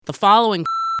The following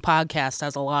podcast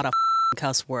has a lot of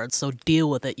cuss words, so deal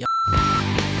with it,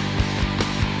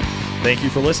 Thank you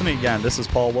for listening again. This is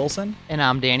Paul Wilson. And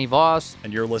I'm Danny Voss.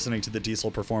 And you're listening to the Diesel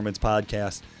Performance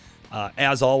Podcast.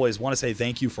 As always, want to say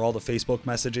thank you for all the Facebook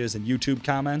messages and YouTube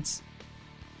comments.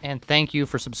 And thank you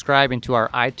for subscribing to our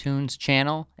iTunes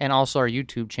channel and also our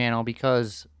YouTube channel,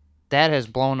 because that has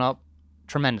blown up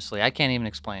tremendously. I can't even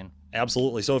explain.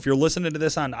 Absolutely. So if you're listening to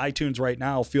this on iTunes right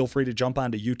now, feel free to jump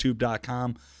onto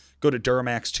youtube.com, go to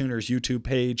Duramax Tuners YouTube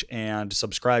page, and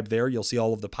subscribe there. You'll see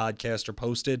all of the podcasts are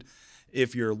posted.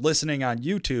 If you're listening on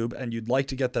YouTube and you'd like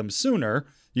to get them sooner,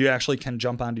 you actually can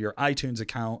jump onto your iTunes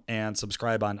account and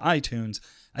subscribe on iTunes,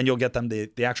 and you'll get them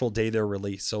the actual day they're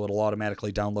released. So it'll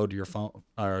automatically download to your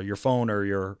phone or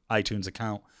your iTunes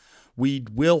account. We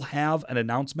will have an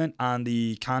announcement on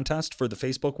the contest for the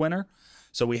Facebook winner.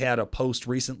 So we had a post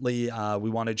recently.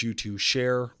 We wanted you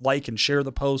to like and share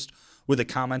the post with a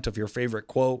comment of your favorite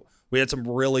quote. We had some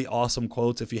really awesome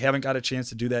quotes. If you haven't got a chance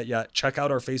to do that yet, check out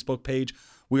our Facebook page.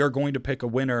 We are going to pick a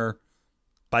winner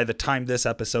by the time this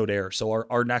episode airs. So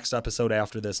our next episode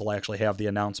after this will actually have the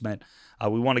announcement.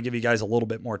 We want to give you guys a little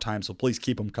bit more time, so please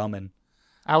keep them coming.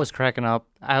 I was cracking up.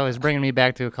 I was bringing me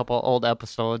back to a couple old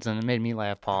episodes, and it made me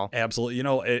laugh, Paul. Absolutely. You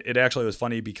know, it actually was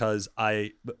funny because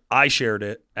I shared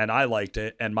it, and I liked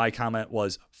it, and my comment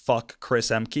was, "Fuck Chris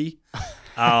Emke,"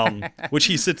 which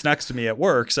he sits next to me at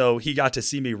work, so he got to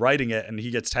see me writing it, and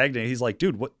he gets tagged in it. He's like,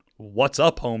 "Dude, what's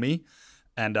up, homie?"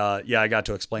 And I got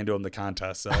to explain to him the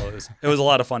contest, so it was a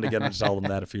lot of fun to get him to tell him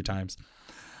that a few times.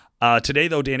 Today,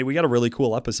 though, Danny, we got a really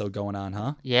cool episode going on,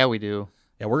 huh? Yeah, we do.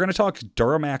 Yeah, we're going to talk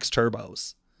Duramax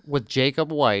turbos. With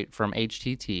Jacob White from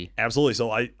HTT. Absolutely. So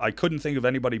I couldn't think of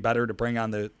anybody better to bring on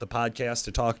the podcast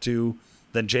to talk to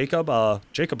than Jacob.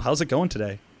 Jacob, how's it going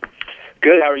today?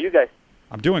 Good. How are you guys?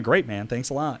 I'm doing great, man.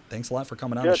 Thanks a lot. Thanks a lot for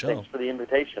coming on the show. Thanks for the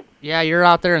invitation. Yeah, you're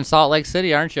out there in Salt Lake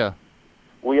City, aren't you?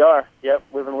 We are. Yep,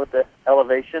 living with the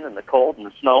elevation and the cold and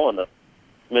the snow and the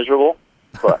miserable.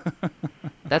 But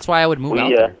that's why I would move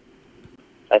out there.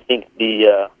 I think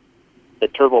the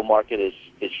turbo market is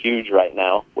huge right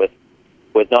now with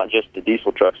not just the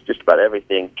diesel trucks, just about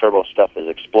everything. Turbo stuff is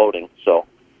exploding. So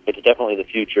it's definitely the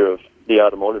future of the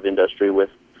automotive industry, with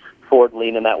Ford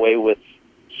leaning that way with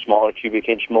smaller cubic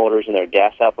inch motors in their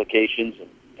gas applications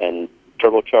and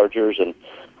turbochargers. And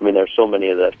I mean, there's so many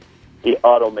of the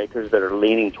automakers that are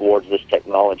leaning towards this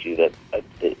technology that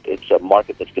it's a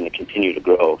market that's going to continue to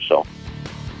grow. So.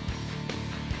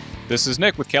 This is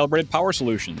Nick with Calibrated Power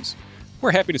Solutions.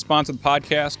 We're happy to sponsor the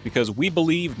podcast because we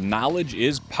believe knowledge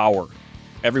is power.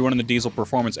 Everyone in the diesel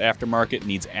performance aftermarket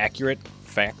needs accurate,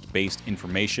 fact-based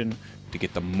information to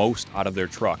get the most out of their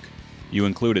truck, you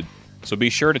included. So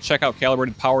be sure to check out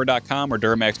calibratedpower.com or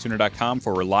DuramaxTuner.com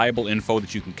for reliable info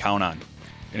that you can count on.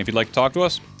 And if you'd like to talk to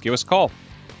us, give us a call,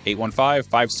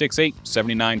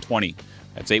 815-568-7920.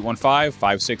 That's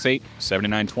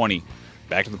 815-568-7920.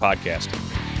 Back to the podcast.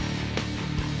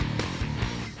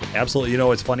 Absolutely. You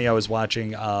know, it's funny. I was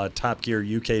watching Top Gear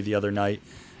UK the other night,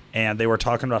 and they were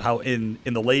talking about how in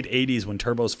the late 80s, when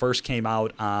turbos first came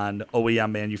out on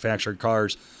OEM manufactured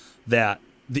cars, that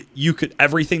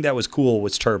everything that was cool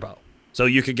was turbo. So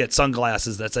you could get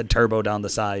sunglasses that said turbo down the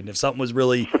side. And if something was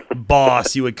really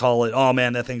boss, you would call it, "Oh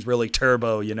man, that thing's really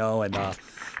turbo," you know. And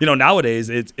nowadays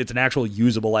it's an actual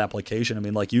usable application. I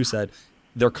mean, like you said,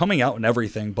 they're coming out in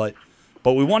everything, but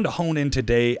we wanted to hone in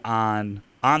today on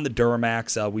the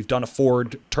Duramax. We've done a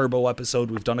Ford turbo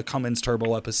episode. We've done a Cummins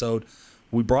turbo episode.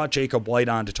 We brought Jacob White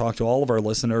on to talk to all of our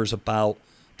listeners about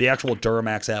the actual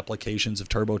Duramax applications of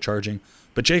turbocharging.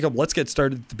 But Jacob, let's get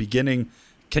started at the beginning.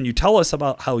 Can you tell us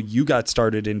about how you got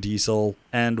started in diesel,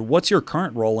 and what's your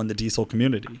current role in the diesel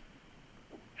community?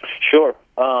 Sure.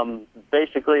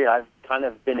 Basically, I've kind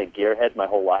of been a gearhead my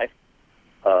whole life.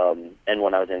 And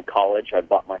when I was in college, I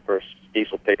bought my first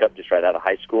diesel pickup just right out of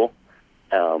high school.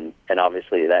 And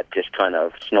obviously that just kind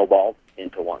of snowballed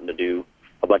into wanting to do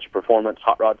a bunch of performance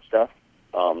hot rod stuff.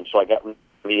 So I got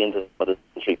really into the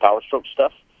Power Stroke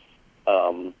stuff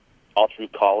all through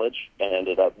college, and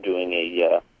ended up doing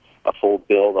a full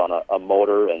build on a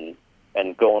motor and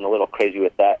going a little crazy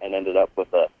with that, and ended up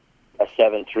with a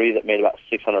 7.3 that made about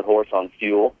 600 horse on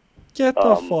fuel. Get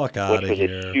the fuck out of here.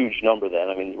 Which was a huge number then.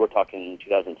 I mean, we're talking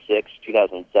 2006,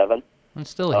 2007. It's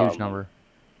still a huge number.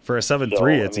 For a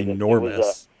 7.3, it's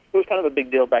enormous. It was kind of a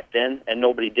big deal back then, and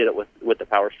nobody did it with the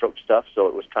Power Stroke stuff. So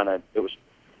it was fun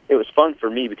for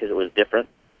me because it was different.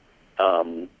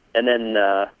 And then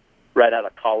right out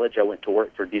of college, I went to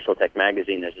work for Diesel Tech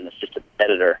Magazine as an assistant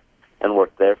editor, and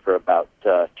worked there for about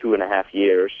 2.5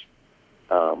 years.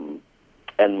 And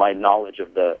my knowledge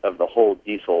of the whole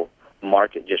diesel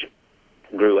market just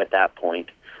grew at that point.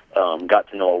 got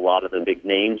to know a lot of the big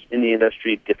names in the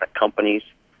industry, different companies,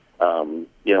 some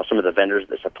of the vendors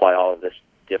that supply all of this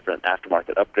different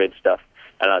aftermarket upgrade stuff,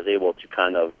 and I was able to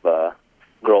kind of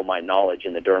grow my knowledge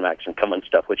in the Duramax and Cummins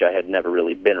stuff, which I had never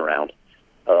really been around.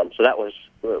 So that was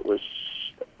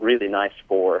really nice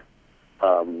for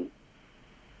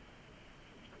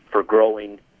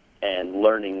growing and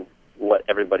learning what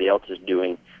everybody else is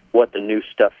doing, what the new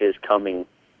stuff is coming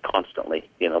constantly.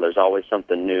 There's always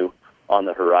something new on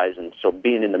the horizon. So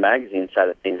being in the magazine side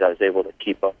of things, I was able to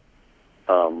keep up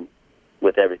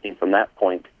with everything from that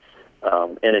point.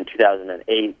 And in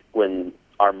 2008, when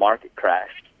our market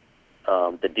crashed,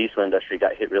 the diesel industry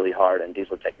got hit really hard, and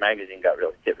Diesel Tech Magazine got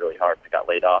hit really hard. I got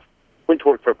laid off. Went to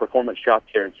work for a performance shop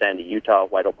here in Sandy, Utah,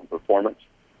 Wide Open Performance,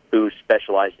 who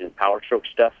specialized in power stroke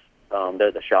stuff.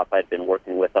 They're the shop I'd been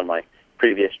working with on my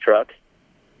previous truck.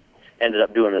 Ended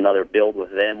up doing another build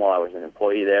with them while I was an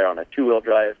employee there on a two-wheel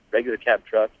drive, regular cab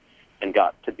truck, and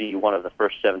got to be one of the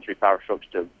first 7.3 Power Strokes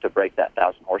to break that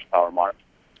 1,000 horsepower mark.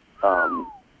 And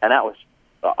that was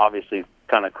obviously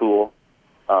kind of cool.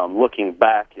 Looking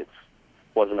back, it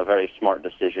wasn't a very smart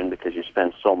decision because you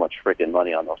spend so much freaking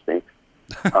money on those things.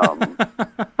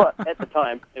 But at the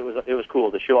time, it was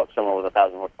cool to show up somewhere with a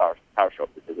 1,000 horsepower Power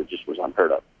Stroke because it just was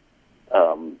unheard of.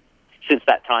 Since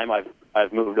that time,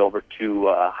 I've moved over to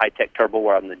High Tech Turbo,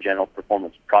 where I'm the general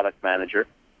performance product manager,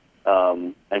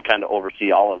 and kind of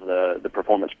oversee all of the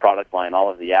performance product line, all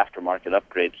of the aftermarket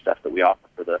upgrade stuff that we offer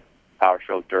for the Power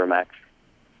Stroke, Duramax,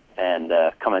 and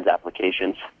Cummins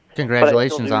applications.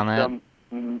 Congratulations on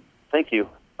that. Thank you.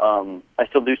 I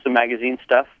still do some magazine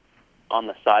stuff on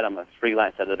the side. I'm a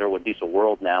freelance editor with Diesel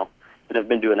World now, and I've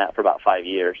been doing that for about 5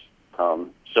 years.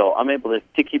 So I'm able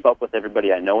to keep up with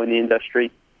everybody I know in the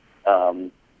industry,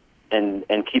 and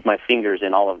keep my fingers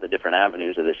in all of the different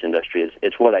avenues of this industry.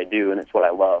 It's what I do, and it's what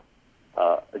I love.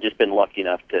 I've just been lucky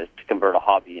enough to convert a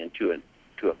hobby into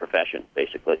a profession,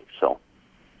 basically. So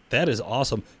that is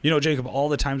awesome. Jacob, all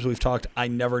the times we've talked, I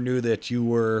never knew that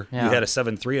you had a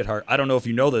 7.3 at heart. I don't know if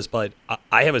you know this, but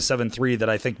I have a 7.3 that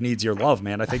I think needs your love,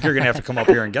 man. I think you're going to have to come up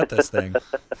here and get this thing.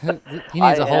 He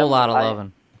needs a whole lot of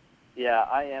loving. Yeah,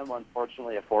 I am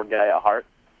unfortunately a Ford guy at heart.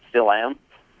 Still am.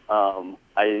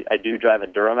 I do drive a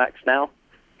Duramax now.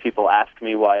 People ask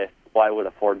me why would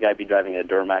a Ford guy be driving a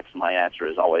Duramax? My answer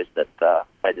is always that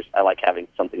I like having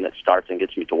something that starts and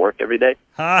gets me to work every day.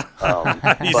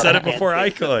 You said it before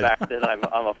I could. The fact that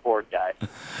I'm a Ford guy. So.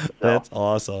 That's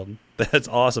awesome. That's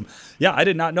awesome. Yeah, I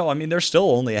did not know. I mean, there's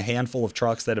still only a handful of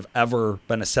trucks that have ever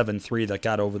been a 7.3 that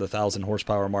got over the 1,000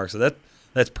 horsepower mark. So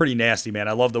that's pretty nasty, man.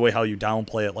 I love the way how you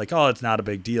downplay it. Like, oh, it's not a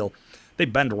big deal. They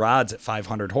bend rods at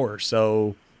 500 horse,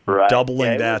 so right.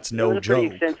 Doubling that's no joke. It was a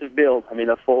pretty extensive build. I mean,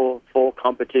 a full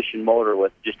competition motor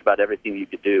with just about everything you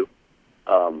could do.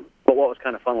 But what was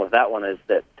kind of fun with that one is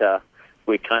that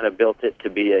we kind of built it to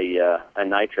be a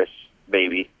nitrous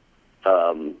baby.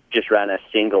 Just ran a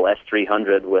single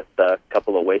S300 with a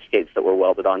couple of wastegates that were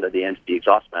welded onto the ends of the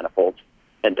exhaust manifolds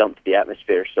and dumped to the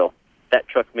atmosphere. So that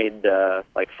truck made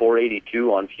like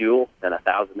 482 on fuel and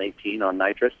 1,018 on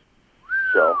nitrous.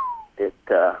 So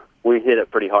we hit it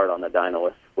pretty hard on the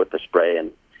dyno with the spray,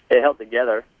 and it held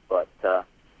together, but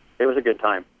it was a good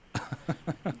time.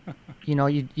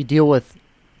 You deal with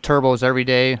turbos every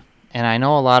day, and I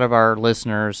know a lot of our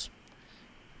listeners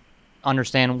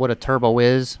understand what a turbo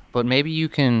is, but maybe you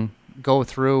can go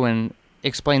through and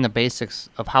explain the basics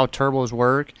of how turbos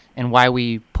work and why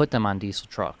we put them on diesel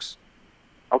trucks.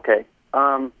 Okay.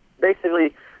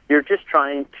 Basically, you're just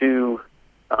trying to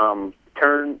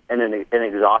turn an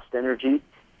exhaust energy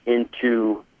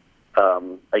into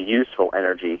a useful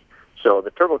energy. So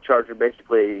the turbocharger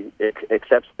basically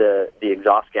accepts the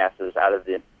exhaust gases out of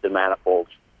the manifolds,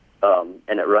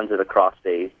 and it runs it across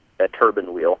a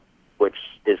turbine wheel, which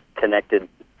is connected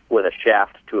with a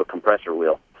shaft to a compressor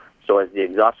wheel. So as the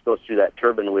exhaust goes through that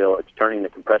turbine wheel, it's turning the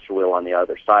compressor wheel on the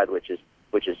other side, which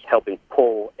is helping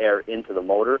pull air into the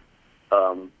motor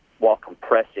while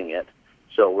compressing it.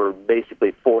 So we're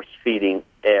basically force-feeding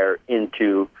air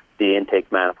into the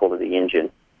intake manifold of the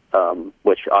engine,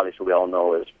 which obviously we all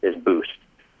know is boost.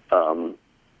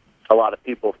 A lot of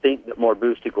people think that more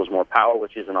boost equals more power,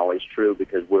 which isn't always true,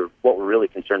 because what we're really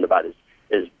concerned about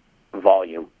is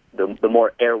volume. The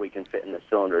more air we can fit in the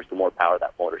cylinders, the more power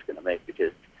that motor's going to make,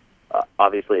 because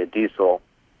obviously a diesel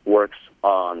works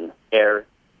on air,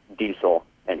 diesel,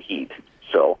 and heat.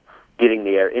 So getting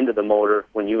the air into the motor,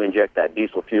 when you inject that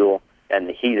diesel fuel and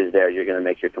the heat is there, you're going to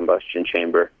make your combustion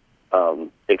chamber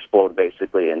explode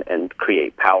basically and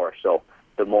create power. So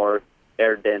the more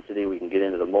air density we can get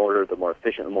into the motor, the more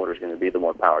efficient the motor is going to be, the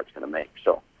more power it's going to make.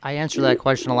 So I answer that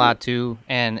question a lot too,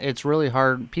 and it's really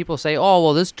hard. People say, "Oh,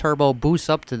 well, this turbo boosts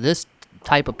up to this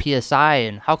type of PSI,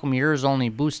 and how come yours only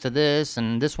boosts to this,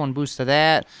 and this one boosts to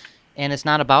that?" And it's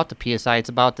not about the PSI; it's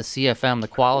about the CFM, the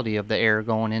quality of the air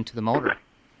going into the motor.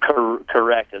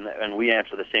 Correct, and we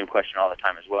answer the same question all the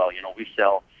time as well. You know, we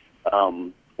sell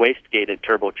waste-gated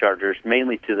turbochargers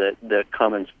mainly to the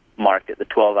Cummins market, the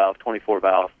 12-valve,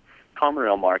 24-valve common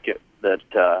rail market.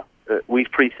 That we've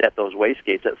preset those waste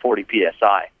gates at 40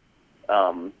 psi,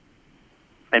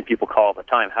 and people call all the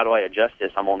time, "How do I adjust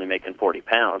this? I'm only making 40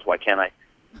 pounds. Why can't I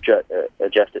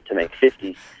adjust it to make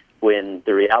 50?" When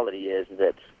the reality is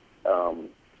that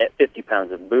at 50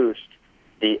 pounds of boost,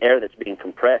 the air that's being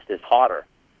compressed is hotter.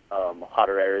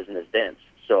 Hotter air isn't as dense.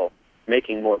 So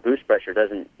making more boost pressure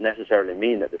doesn't necessarily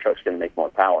mean that the truck's going to make more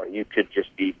power. You could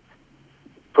just be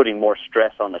putting more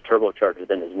stress on the turbocharger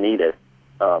than is needed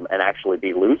and actually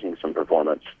be losing some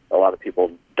performance. A lot of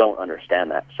people don't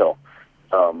understand that. So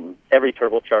every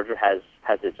turbocharger has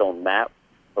its own map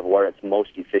of where it's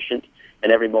most efficient,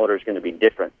 and every motor is going to be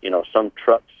different. You know, some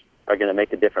trucks are going to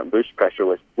make a different boost pressure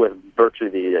with virtually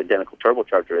the identical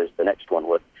turbocharger as the next one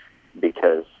would,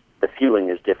 because the fueling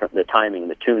is different, the timing,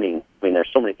 the tuning. I mean, there's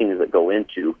so many things that go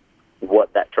into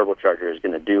what that turbocharger is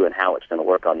going to do and how it's going to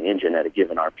work on the engine at a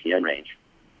given RPM range,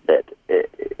 that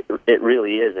it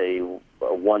really is a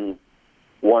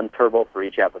one turbo for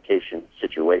each application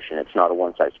situation. It's not a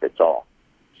one-size-fits-all.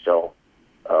 So,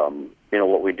 you know,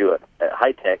 what we do at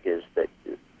Hi-Tech is that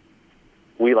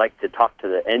we like to talk to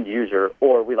the end user,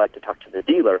 or we like to talk to the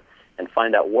dealer and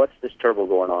find out, what's this turbo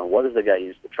going on? What does the guy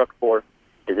use the truck for?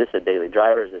 Is this a daily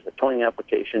driver? Is this a towing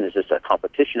application? Is this a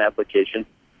competition application?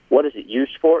 What is it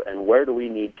used for, and where do we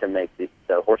need to make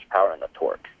the horsepower and the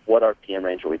torque? What RPM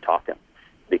range are we talking?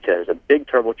 Because a big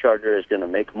turbocharger is going to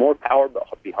make more power but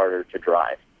be harder to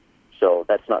drive. So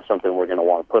that's not something we're going to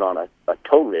want to put on a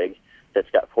tow rig that's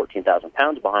got 14,000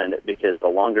 pounds behind it, because the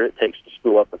longer it takes to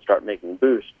spool up and start making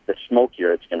boost, the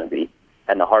smokier it's going to be,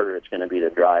 and the harder it's going to be to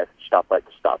drive stoplight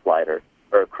to stoplight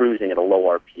or cruising at a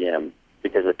low RPM,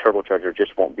 because the turbocharger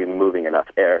just won't be moving enough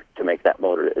air to make that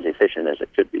motor as efficient as it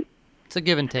could be. It's a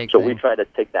give and take So thing. we try to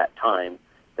take that time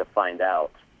to find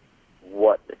out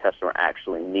what the customer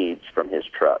actually needs from his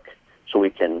truck, so we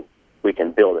can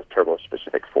build a turbo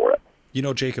specific for it. You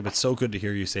know, Jacob, it's so good to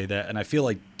hear you say that. And I feel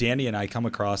like Danny and I come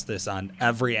across this on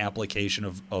every application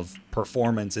of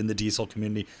performance in the diesel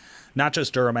community, not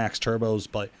just Duramax turbos,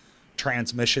 but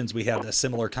transmissions. We have a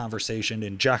similar conversation,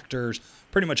 injectors.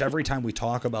 Pretty much every time we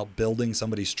talk about building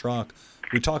somebody's truck,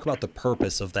 we talk about the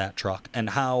purpose of that truck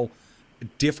and how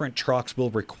different trucks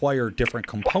will require different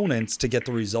components to get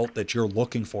the result that you're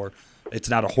looking for. It's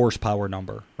not a horsepower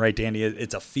number, right, Danny?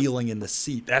 It's a feeling in the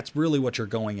seat. That's really what you're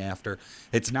going after.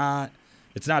 It's not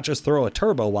just throw a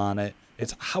turbo on it.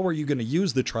 It's how are you going to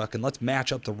use the truck, and let's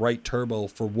match up the right turbo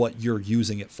for what you're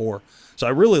using it for. So I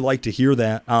really like to hear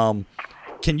that.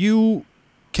 Can you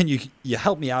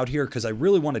help me out here, because I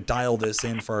really want to dial this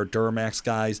in for our Duramax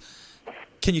guys.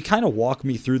 Can you kind of walk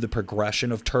me through the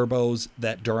progression of turbos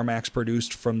that Duramax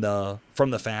produced from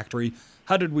the factory?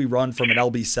 How did we run from an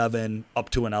LB7 up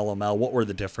to an LML? What were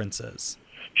the differences?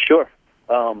 Sure.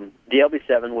 The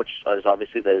LB7, which is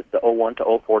obviously the 01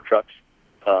 to 04 trucks,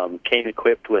 came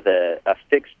equipped with a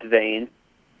fixed vane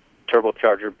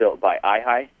turbocharger built by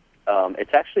iHi.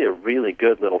 It's actually a really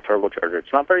good little turbocharger.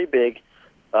 It's not very big.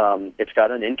 It's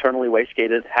got an internally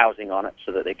waste-gated housing on it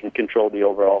so that they can control the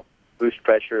overall boost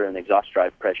pressure and exhaust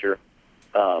drive pressure,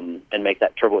 and make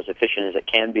that turbo as efficient as it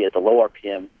can be at the low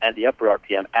RPM and the upper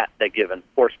RPM at the given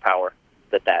horsepower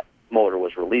that motor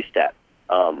was released at.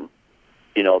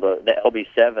 You know, the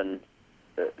LB7,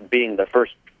 being the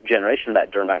first generation of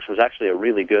that Duramax, was actually a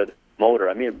really good motor.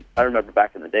 I mean, I remember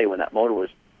back in the day when that motor was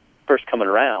first coming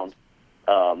around,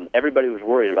 everybody was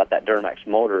worried about that Duramax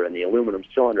motor and the aluminum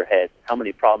cylinder heads, how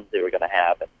many problems they were going to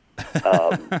have.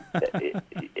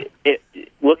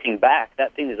 Looking back,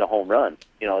 that thing is a home run.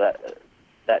 You know,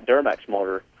 that Duramax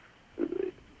motor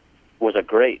was a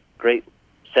great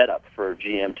setup for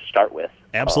GM to start with.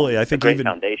 Absolutely. I think a great even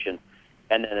foundation.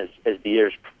 And then as the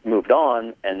years moved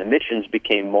on and emissions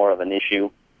became more of an issue,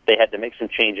 they had to make some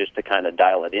changes to kind of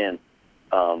dial it in,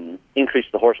 increase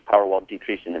the horsepower while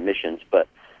decreasing emissions. But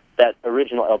that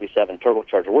original LB7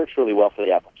 turbocharger works really well for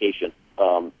the application,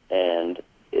 and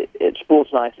it spools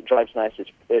nice, it drives nice.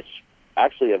 It's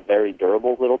actually a very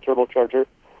durable little turbocharger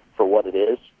for what it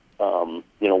is.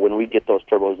 You know, when we get those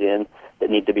turbos in that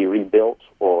need to be rebuilt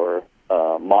or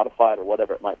modified or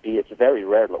whatever it might be, it's very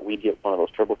rare that we get one of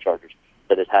those turbochargers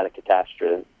that has had a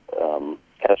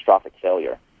catastrophic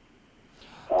failure.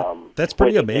 that's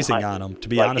pretty amazing on them, to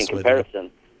be honest with you. In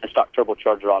comparison, a stock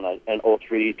turbocharger on an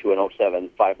 03 to an 07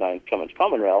 5.9 Cummins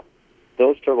common rail,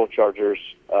 those turbochargers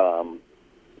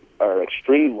are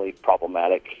extremely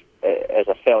problematic as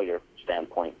a failure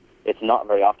standpoint. It's not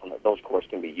very often that those cores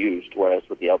can be used, whereas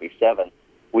with the LB7,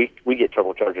 we get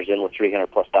turbochargers in with 300+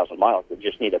 thousand miles that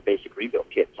just need a basic rebuild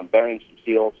kit, some bearings, some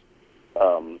seals,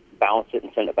 balance it,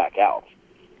 and send it back out.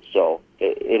 So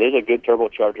it is a good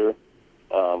turbocharger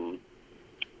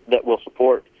that will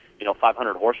support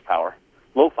 500 horsepower,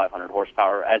 low 500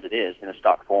 horsepower as it is in a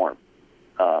stock form.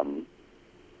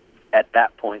 At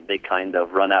that point, they kind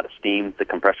of run out of steam. The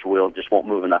compressor wheel just won't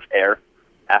move enough air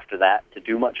after that to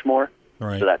do much more.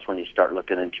 Right. So that's when you start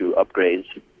looking into upgrades.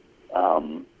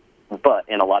 But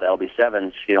in a lot of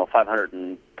LB7s,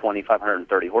 520,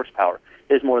 530 horsepower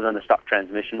is more than the stock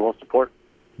transmission will support.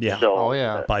 Yeah.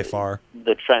 So, by far.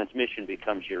 The transmission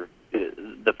becomes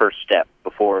the first step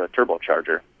before a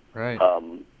turbocharger. Right.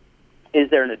 Is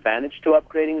there an advantage to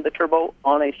upgrading the turbo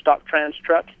on a stock trans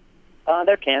truck?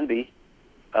 There can be.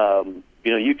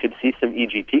 You could see some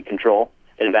EGT control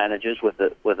advantages with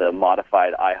a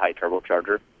modified iHigh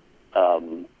turbocharger.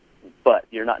 But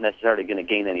you're not necessarily going to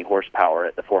gain any horsepower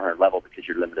at the 400 level because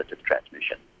you're limited to the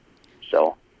transmission.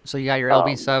 So you got your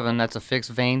LB7, that's a fixed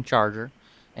vane charger,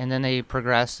 and then they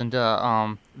progressed into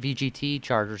VGT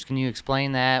chargers. Can you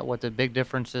explain that, what the big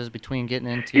difference is between getting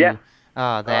into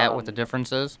what the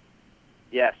difference is?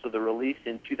 Yeah, so the release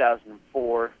in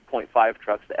 2004.5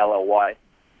 trucks, the LLY,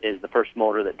 is the first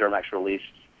motor that Duramax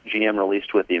released, GM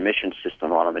released with the emissions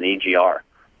system on them, an EGR,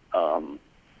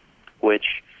 which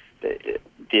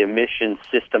the emission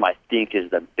system, I think, is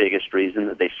the biggest reason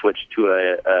that they switched to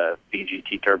a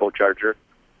VGT turbocharger.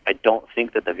 I don't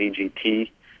think that the VGT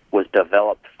was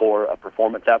developed for a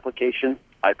performance application.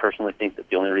 I personally think that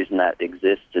the only reason that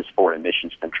exists is for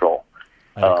emissions control.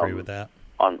 I agree with that.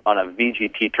 On a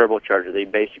VGT turbocharger, they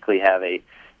basically have a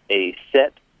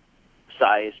set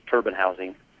size turbine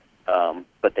housing,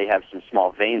 but they have some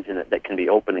small vanes in it that can be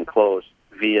open and closed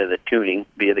via the tuning,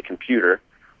 via the computer,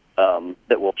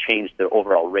 that will change the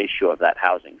overall ratio of that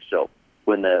housing. So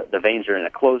when the vanes are in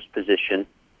a closed position,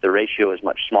 the ratio is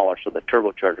much smaller, so the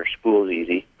turbocharger spools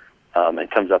easy and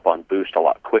comes up on boost a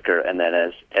lot quicker. And then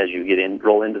as you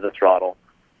roll into the throttle,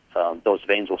 those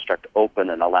vanes will start to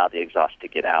open and allow the exhaust to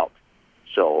get out.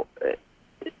 So it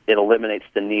eliminates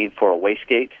the need for a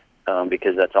wastegate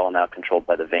because that's all now controlled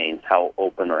by the vanes. How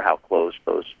open or how closed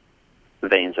those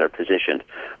vanes are positioned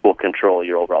will control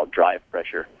your overall drive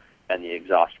pressure and the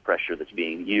exhaust pressure that's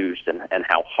being used and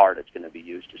how hard it's going to be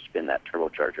used to spin that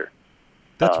turbocharger.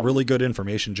 That's really good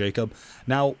information, Jacob.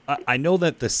 Now, I know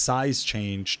that the size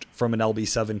changed from an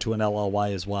LB7 to an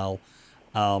LLY as well.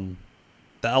 The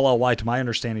LLY, to my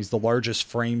understanding, is the largest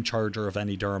frame charger of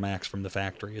any Duramax from the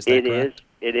factory. Is that correct?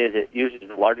 It is. It uses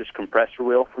the largest compressor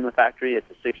wheel from the factory. It's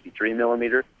a 63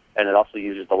 millimeter, and it also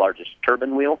uses the largest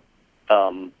turbine wheel.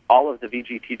 All of the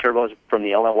VGT turbos from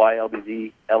the LLY,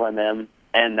 LBZ, LMM,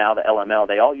 and now the LML,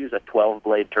 they all use a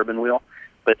 12-blade turbine wheel,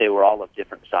 but they were all of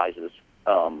different sizes.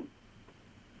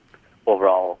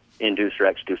 Overall, inducer,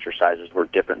 exducer sizes were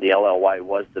different. The LLY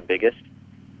was the biggest.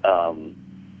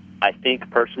 I think,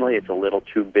 personally, it's a little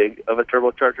too big of a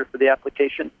turbocharger for the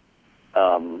application.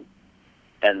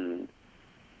 And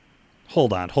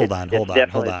Hold on.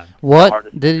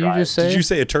 What did you just say? Did you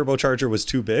say a turbocharger was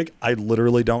too big? I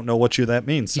literally don't know what that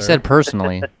means, sir. He said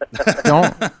personally.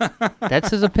 Don't. That's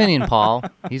his opinion, Paul.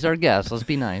 He's our guest. Let's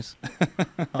be nice.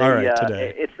 All right,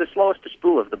 today. It's the slowest to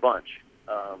spool of the bunch.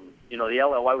 The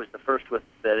LLY was the first with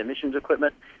the emissions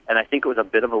equipment, and I think it was a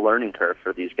bit of a learning curve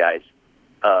for these guys.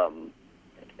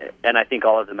 And I think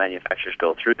all of the manufacturers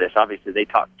go through this. Obviously, they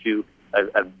talk to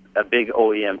a big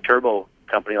OEM turbo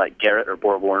company like Garrett or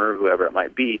BorgWarner, whoever it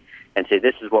might be, and say,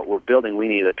 this is what we're building. We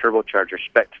need a turbocharger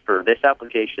spec for this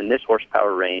application, this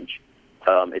horsepower range.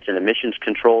 It's an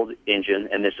emissions-controlled engine,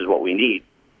 and this is what we need.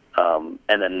 And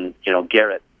then,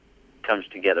 Garrett comes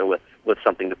together with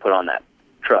something to put on that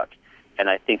truck. And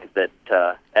I think that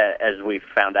as we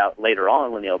found out later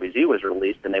on when the LBZ was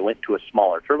released and they went to a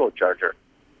smaller turbocharger,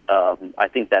 I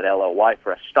think that LLY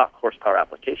for a stock horsepower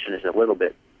application is a little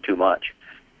bit too much.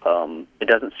 It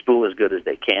doesn't spool as good as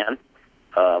they can,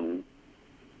 and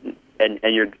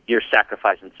you're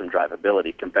sacrificing some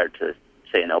drivability compared to,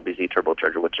 say, an LBZ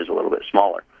turbocharger, which is a little bit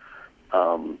smaller.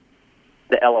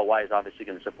 The LLY is obviously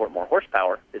going to support more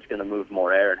horsepower. It's going to move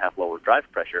more air and have lower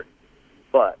drive pressure,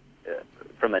 but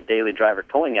from a daily driver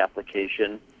towing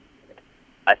application,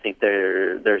 I think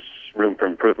there's room for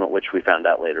improvement, which we found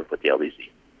out later with the LBZ.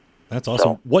 That's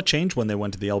awesome. So, what changed when they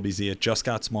went to the LBZ? It just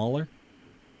got smaller?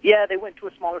 Yeah, they went to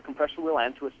a smaller compressor wheel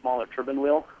and to a smaller turbine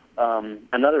wheel.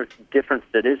 Another difference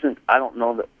that isn't, I don't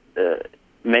know that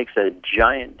makes a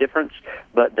giant difference,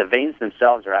 but the vanes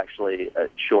themselves are actually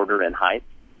shorter in height.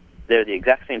 They're the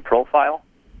exact same profile,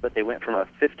 but they went from a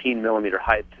 15 millimeter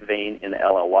height vane in the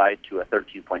LLY to a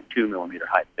 13.2 millimeter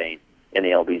height vane in the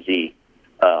LBZ.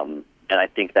 And I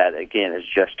think that, again, is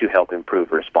just to help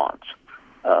improve response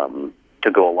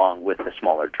to go along with the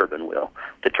smaller turbine wheel.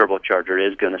 The turbocharger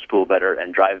is going to spool better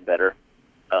and drive better.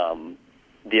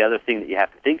 The other thing that you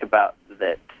have to think about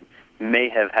that may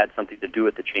have had something to do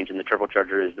with the change in the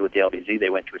turbocharger is with the LBZ, they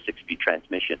went to a 6-speed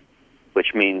transmission,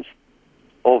 which means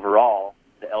overall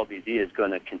the LBZ is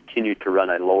going to continue to run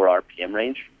a lower RPM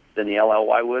range than the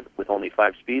LLY would with only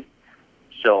 5-speed.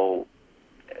 So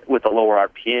with a lower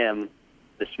RPM,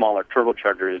 the smaller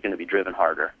turbocharger is going to be driven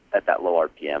harder at that low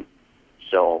RPM.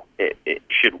 So it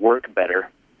should work better.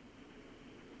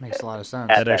 Makes a lot of sense.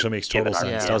 That actually makes total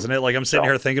sense, doesn't it? Like, I'm sitting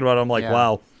here thinking about it, I'm like,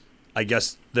 wow, I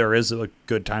guess there is a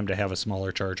good time to have a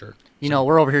smaller charger. You know,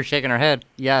 we're over here shaking our head.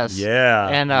 Yes. Yeah.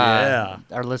 And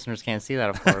our listeners can't see that,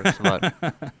 of course, but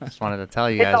just wanted to tell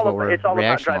you guys what we're It's all about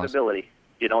reaction was. drivability.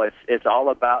 You know, it's all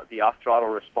about the off-throttle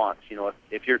response. You know,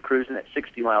 if you're cruising at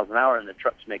 60 miles an hour and the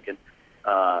truck's making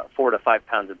 4 to 5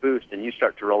 pounds of boost, and you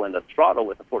start to roll into the throttle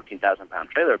with a 14,000-pound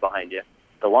trailer behind you,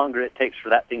 the longer it takes for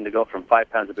that thing to go from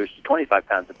 5 pounds of boost to 25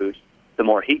 pounds of boost, the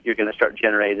more heat you're going to start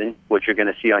generating, which you're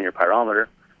going to see on your pyrometer,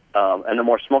 and the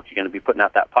more smoke you're going to be putting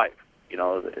out that pipe. You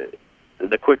know,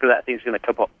 the quicker that thing's going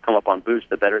to come up on boost,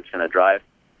 the better it's going to drive,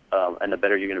 and the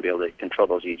better you're going to be able to control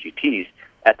those EGTs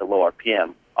at the low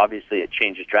RPM. Obviously, it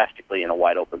changes drastically in a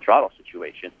wide open throttle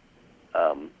situation.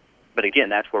 But again,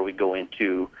 that's where we go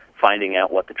into finding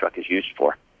out what the truck is used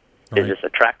for. Right. Is this a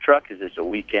track truck? Is this a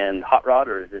weekend hot rod?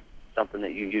 Or is this something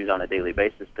that you use on a daily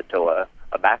basis to tow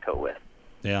a backhoe with?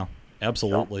 Yeah,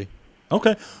 absolutely. So,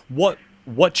 okay.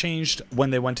 What changed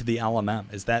when they went to the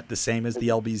LMM? Is that the same as the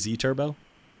LBZ turbo?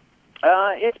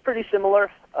 It's pretty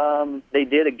similar. They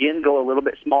did, again, go a little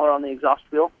bit smaller on the exhaust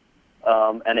wheel,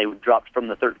 and they dropped from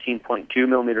the 13.2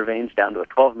 millimeter vanes down to a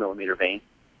 12 millimeter vane,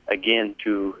 again,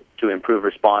 to improve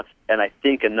response. And I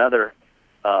think another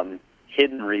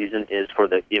hidden reason is for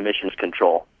the emissions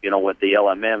control. You know, with the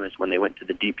LMM is when they went to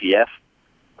the DPF,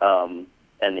 and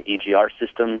the EGR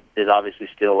system is obviously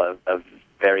still a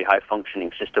very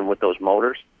high-functioning system with those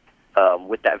motors.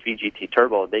 With that VGT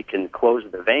turbo, they can close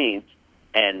the vanes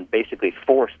and basically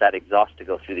force that exhaust to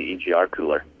go through the EGR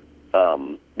cooler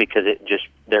because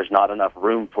there's not enough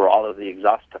room for all of the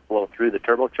exhaust to flow through the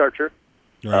turbocharger.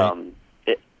 Right.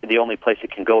 The only place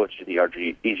it can go is to the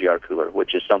EGR cooler,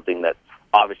 which is something that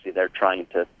obviously they're trying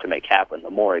to make happen. The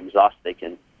more exhaust they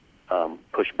can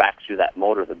push back through that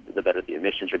motor, the better the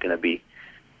emissions are going to be.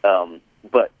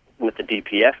 But with the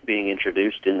DPF being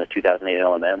introduced in the 2008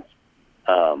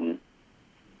 LMMs,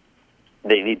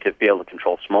 they need to be able to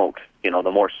control smoke. You know,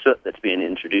 the more soot that's being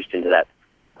introduced into that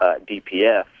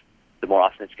DPF, the more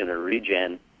often it's going to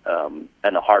regen, and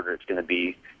the harder it's going to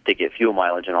be to get fuel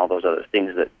mileage and all those other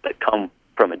things that come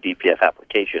from a DPF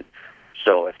application.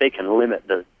 So if they can limit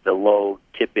the low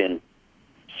tip-in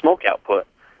smoke output,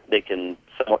 they can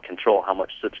somewhat control how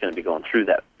much soot's going to be going through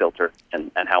that filter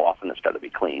and how often it's got to be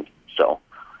cleaned. So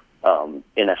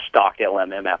in a stock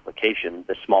LMM application,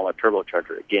 the smaller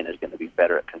turbocharger, again, is going to be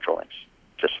better at controlling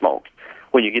the smoke.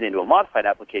 When you get into a modified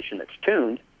application that's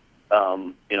tuned,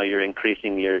 you know, you're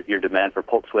increasing your demand for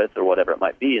pulse width or whatever it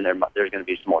might be, and there's going to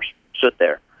be some more soot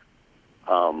there.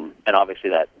 And obviously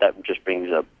that just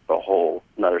brings up a whole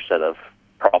another set of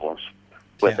problems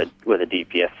with a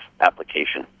DPF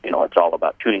application. You know, it's all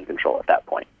about tuning control at that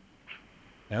point.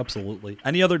 Absolutely.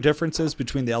 Any other differences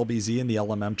between the LBZ and the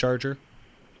LMM charger?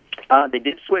 They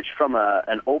did switch from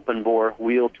an open bore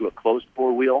wheel to a closed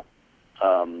bore wheel.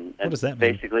 What does that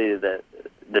mean? Basically,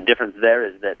 the difference there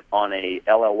is that on a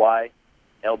LLY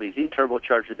LBZ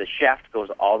turbocharger, the shaft goes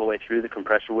all the way through the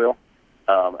compressor wheel,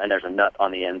 and there's a nut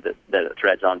on the end that it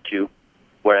threads onto.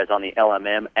 Whereas on the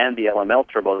LMM and the LML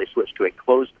turbo, they switched to a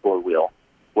closed bore wheel,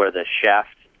 where the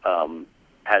shaft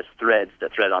has threads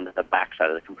that thread onto the backside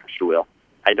of the compressor wheel.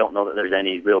 I don't know that there's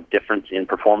any real difference in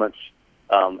performance,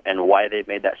 and why they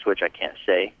made that switch, I can't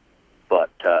say. But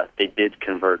they did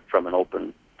convert from an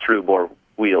open through bore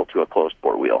wheel to a closed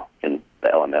bore wheel in the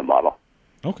LMM model.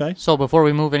 Okay. So before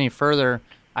we move any further,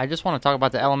 I just want to talk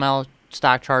about the LML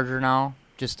stock charger now,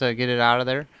 just to get it out of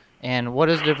there. And what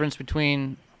is the difference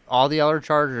between all the other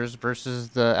chargers versus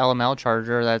the LML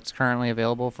charger that's currently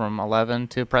available from 11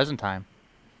 to present time?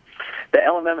 The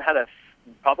LMM had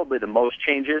probably the most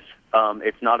changes.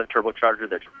 It's not a turbocharger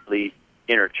that's really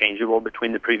interchangeable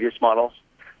between the previous models,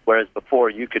 whereas before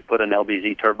you could put an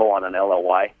LBZ turbo on an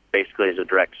LLY basically as a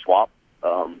direct swap.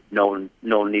 No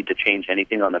need to change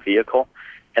anything on the vehicle.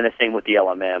 And the same with the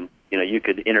LMM. you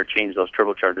could interchange those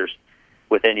turbochargers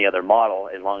with any other model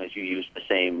as long as you use the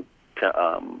same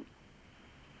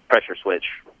pressure switch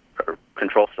or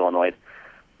control solenoid.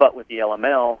 But with the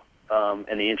LML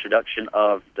and the introduction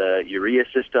of the urea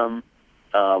system,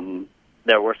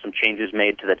 there were some changes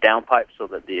made to the downpipe so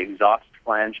that the exhaust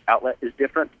flange outlet is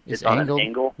different. It's on an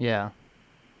angle. Yeah.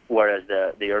 Whereas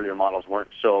the earlier models weren't.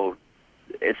 So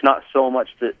it's not so much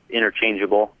that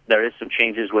interchangeable. There is some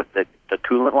changes with the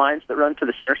coolant lines that run to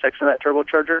the center section of that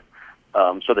turbocharger.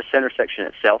 So the center section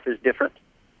itself is different,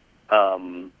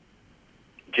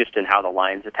 just in how the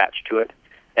lines attach to it.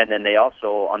 And then they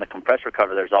also, on the compressor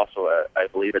cover, there's also I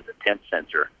believe it's a temp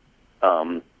sensor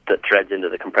that threads into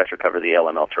the compressor cover of the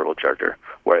LML turbocharger,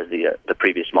 whereas the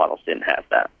previous models didn't have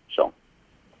that. So.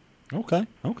 Okay.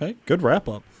 Good wrap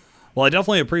up. Well, I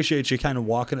definitely appreciate you kind of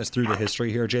walking us through the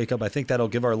history here, Jacob. I think that'll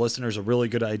give our listeners a really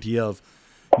good idea of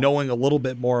knowing a little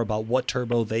bit more about what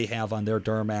turbo they have on their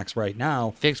Duramax right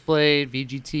now. Fixed blade,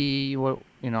 VGT,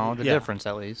 the difference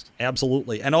at least.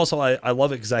 Absolutely. And also, I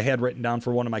love it because I had written down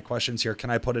for one of my questions here, can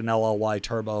I put an LLY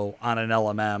turbo on an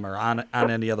LMM or on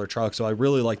any other truck? So I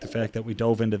really like the fact that we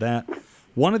dove into that.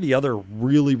 One of the other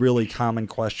really, really common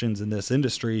questions in this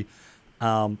industry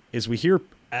is we hear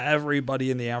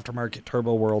everybody in the aftermarket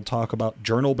turbo world talk about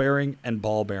journal bearing and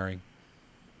ball bearing.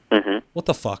 Mm-hmm. What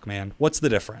the fuck, man? What's the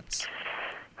difference?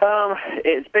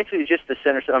 It's basically just the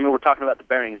center. I mean, we're talking about the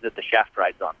bearings that the shaft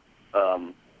rides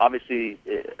on. Obviously,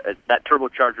 that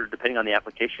turbocharger, depending on the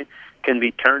application, can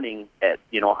be turning at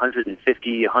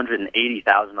 150,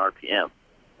 180,000 RPM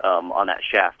on that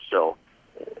shaft. So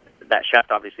that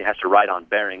shaft obviously has to ride on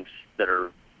bearings that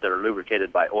are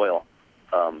lubricated by oil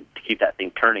to keep that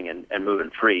thing turning and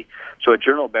moving free. So a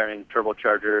journal bearing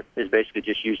turbocharger is basically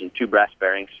just using two brass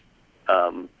bearings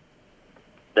that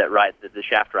the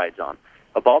shaft rides on.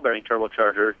 A ball bearing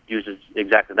turbocharger uses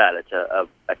exactly that. It's a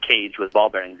cage with ball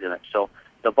bearings in it. So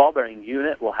the ball bearing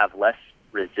unit will have less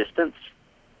resistance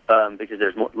because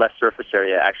there's less surface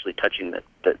area actually touching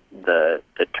the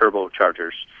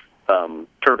turbocharger's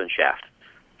turbine shaft.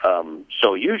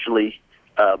 So usually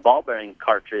ball bearing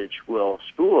cartridge will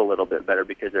spool a little bit better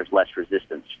because there's less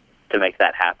resistance to make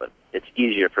that happen. It's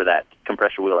easier for that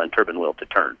compressor wheel and turbine wheel to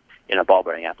turn in a ball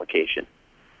bearing application.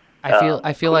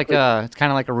 I feel like it's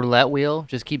kind of like a roulette wheel.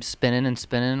 Just keeps spinning and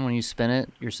spinning when you spin it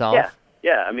yourself.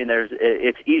 Yeah. I mean,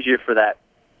 it's easier for that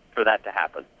to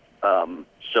happen.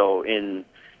 So in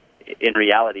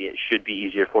reality, it should be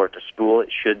easier for it to spool. It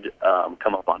should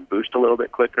come up on boost a little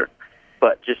bit quicker.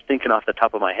 But just thinking off the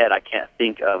top of my head, I can't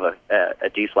think of a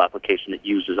diesel application that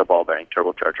uses a ball bearing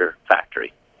turbocharger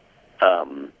factory.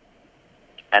 And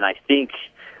I think,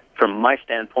 from my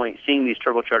standpoint, seeing these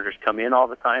turbochargers come in all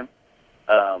the time,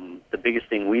 the biggest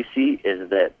thing we see is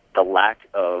that the lack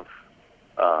of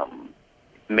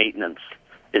maintenance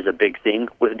is a big thing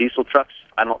with diesel trucks.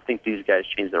 I don't think these guys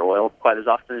change their oil quite as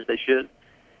often as they should.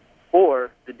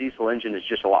 Or the diesel engine is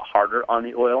just a lot harder on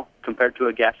the oil compared to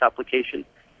a gas application.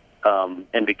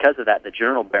 And because of that, the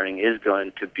journal bearing is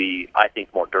going to be, I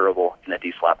think, more durable in a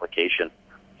diesel application.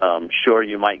 Sure,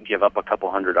 you might give up a couple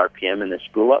hundred RPM in the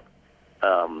spool up,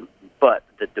 but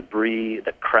the debris,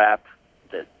 the crap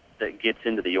that gets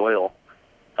into the oil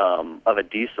of a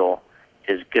diesel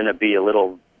is going to be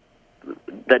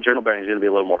that journal bearing is going to be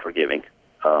a little more forgiving,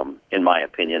 in my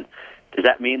opinion. Does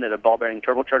that mean that a ball bearing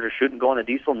turbocharger shouldn't go on a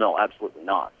diesel? No, absolutely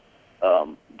not.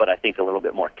 But I think a little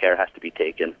bit more care has to be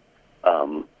taken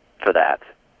for that.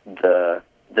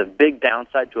 The big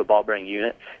downside to a ball bearing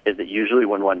unit is that usually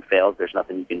when one fails, there's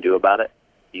nothing you can do about it.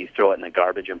 You throw it in the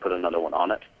garbage and put another one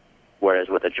on it. Whereas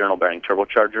with a journal bearing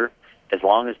turbocharger, as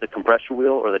long as the compressor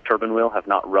wheel or the turbine wheel have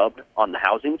not rubbed on the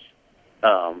housings,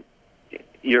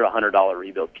 you're a $100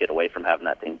 rebuild kit away from having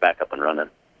that thing back up and running.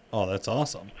 Oh, that's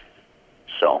awesome.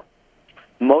 So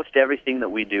most everything that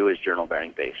we do is journal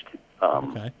bearing based.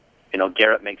 Okay.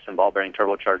 Garrett makes some ball bearing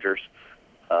turbochargers.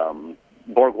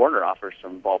 Borg Warner offers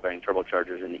some ball bearing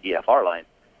turbochargers in the EFR line,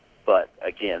 but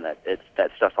again,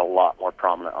 that stuff's a lot more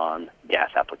prominent on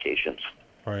gas applications.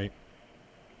 Right.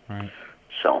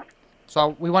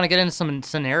 So we want to get into some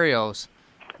scenarios.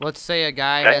 Let's say a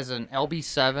guy has an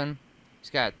LB7. He's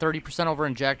got 30% over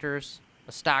injectors,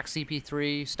 a stock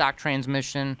CP3, stock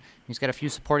transmission. He's got a few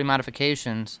supporting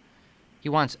modifications. He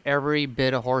wants every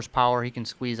bit of horsepower he can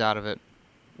squeeze out of it.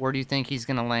 Where do you think he's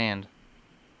going to land?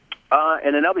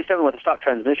 In an LB7 with a stock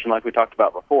transmission, like we talked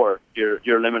about before,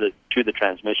 you're limited to the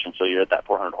transmission, so you're at that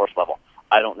 400 horse level.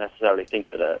 I don't necessarily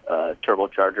think that a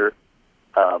turbocharger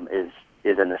is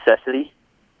a necessity.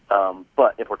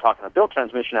 But if we're talking a built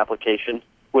transmission application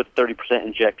with 30%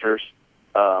 injectors,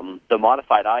 the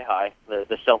modified iHigh,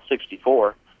 the Cell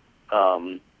 64,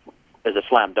 is a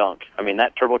slam dunk. I mean,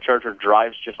 that turbocharger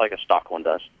drives just like a stock one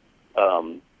does.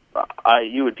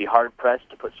 You would be hard pressed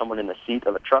to put someone in the seat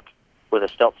of a truck with a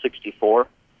Stealth 64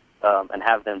 and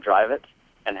have them drive it,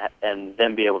 and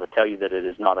then be able to tell you that it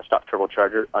is not a stock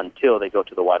turbocharger until they go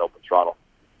to the wide open throttle.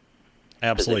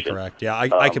 Absolutely position. correct. Yeah,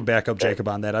 I can back up Jacob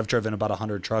on that. I've driven about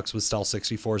 100 trucks with Stealth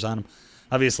 64s on them.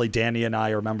 Obviously, Danny and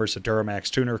I are members of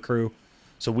Duramax Tuner Crew,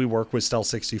 so we work with Stealth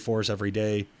 64s every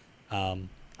day.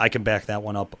 I can back that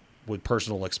one up with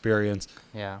personal experience.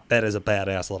 Yeah. That is a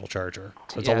badass little charger.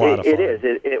 It's Yeah. a lot of fun. It is.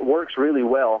 It works really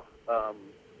well.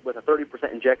 With a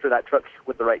 30% injector, that truck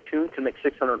with the right tune can make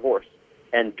 600 horse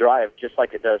and drive just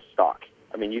like it does stock.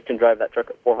 I mean, you can drive that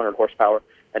truck at 400 horsepower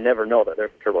and never know that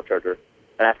there's a turbocharger,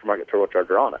 an aftermarket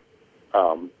turbocharger on it.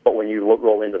 But when you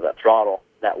roll into that throttle,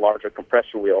 that larger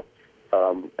compressor wheel,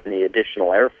 and the additional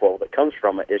airflow that comes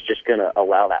from it is just going to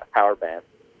allow that power band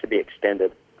to be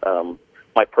extended.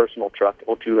 My personal truck,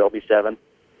 02 LB7,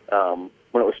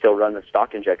 when it was still running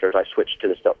stock injectors, I switched to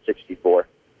the Stealth 64.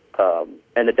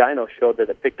 And the dyno showed that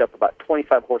it picked up about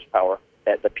 25 horsepower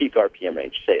at the peak RPM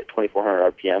range, say at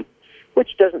 2,400 RPM,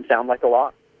 which doesn't sound like a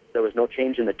lot. There was no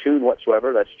change in the tune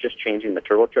whatsoever. That's just changing the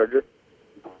turbocharger.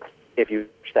 If you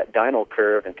watch that dyno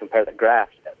curve and compare the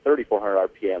graphs at 3,400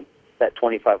 RPM, that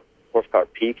 25 horsepower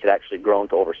peak had actually grown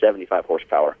to over 75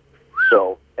 horsepower.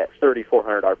 So at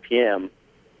 3,400 RPM,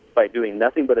 by doing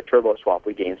nothing but a turbo swap,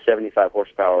 we gained 75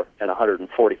 horsepower and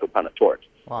 140 foot-pound of torque.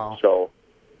 Wow. So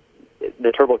the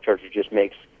turbocharger just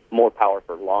makes more power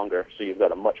for longer, so you've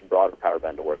got a much broader power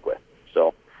band to work with.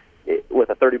 So with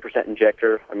a 30%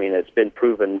 injector, I mean, it's been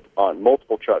proven on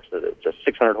multiple trucks that it's a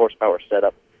 600 horsepower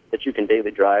setup that you can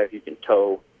daily drive, you can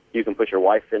tow, you can put your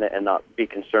wife in it and not be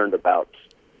concerned about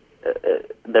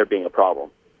there being a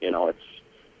problem. You know,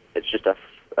 it's just a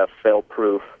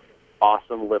fail-proof,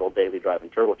 awesome little daily driving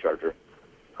turbocharger.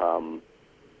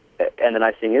 And the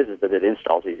nice thing is that it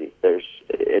installs easy.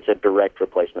 It's a direct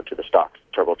replacement to the stock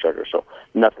turbocharger, so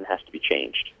nothing has to be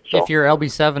changed. So, If your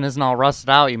LB7 isn't all rusted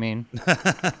out, you mean?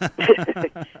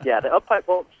 yeah, the up-pipe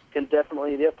bolts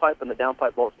the up-pipe and the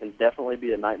down-pipe bolts can definitely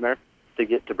be a nightmare to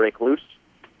get to break loose.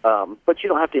 But you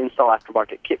don't have to install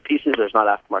aftermarket kit pieces. There's not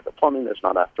aftermarket plumbing. There's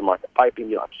not aftermarket piping.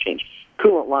 You don't have to change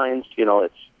coolant lines. You know,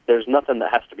 there's nothing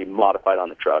that has to be modified on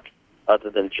the truck other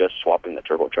than just swapping the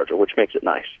turbocharger, which makes it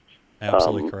nice.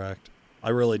 Absolutely correct. I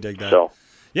really dig that. So,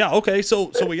 yeah, okay.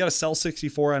 So we got a Cell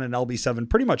 64 and an LB7.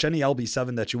 Pretty much any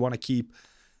LB7 that you want to keep,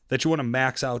 that you want to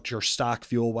max out your stock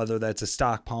fuel, whether that's a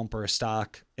stock pump or a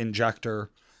stock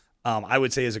injector, I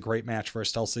would say is a great match for a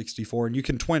Stealth 64. And you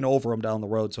can twin over them down the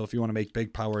road. So if you want to make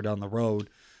big power down the road,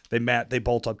 they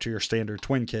bolt up to your standard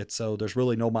twin kit. So there's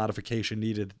really no modification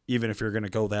needed, even if you're going to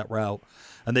go that route.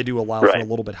 And they do allow for a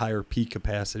little bit higher peak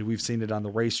capacity. We've seen it on the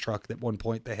race truck. At one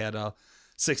point they had a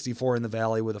 64 in the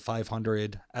valley with a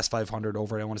 500 S500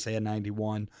 over it. I want to say a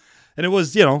 91, and it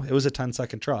was a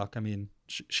 10-second truck. I mean,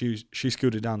 she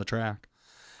scooted down the track.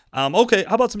 Okay,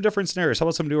 how about some different scenarios? How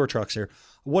about some newer trucks here?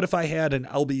 What if I had an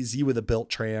LBZ with a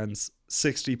built trans,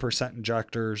 60%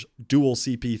 injectors, dual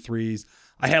CP3s?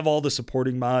 I have all the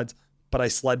supporting mods, but I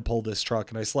sled pull this truck,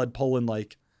 and I sled pull in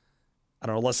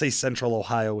let's say Central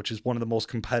Ohio, which is one of the most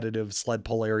competitive sled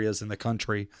pull areas in the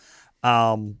country.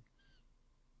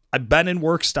 I've been in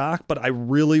work stock, but I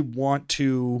really want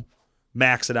to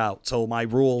max it out. So my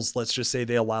rules, let's just say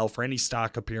they allow for any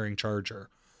stock appearing charger.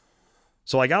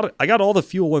 So I got all the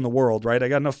fuel in the world, right? I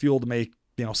got enough fuel to make,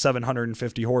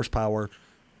 750 horsepower.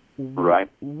 right.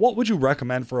 What would you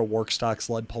recommend for a work stock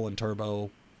sled pulling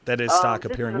turbo that is stock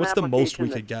appearing? What's the most we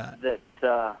could get?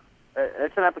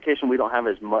 It's an application we don't have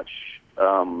as much,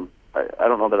 I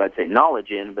don't know that I'd say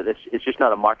knowledge in, but it's just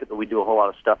not a market that we do a whole lot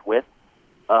of stuff with.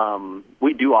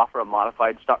 We do offer a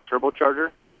modified stock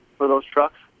turbocharger for those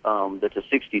trucks. That's a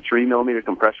 63 millimeter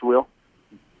compressor wheel,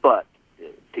 but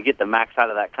to get the max out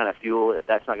of that kind of fuel,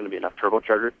 that's not going to be enough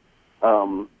turbocharger.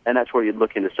 And that's where you'd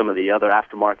look into some of the other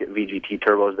aftermarket VGT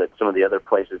turbos that some of the other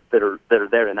places that are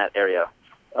there in that area,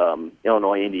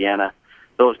 Illinois, Indiana,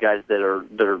 those guys that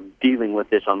are dealing with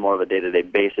this on more of a day-to-day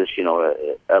basis.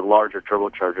 A larger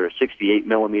turbocharger, a 68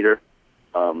 millimeter.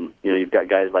 You've got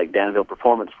guys like Danville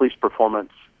Performance, Fleece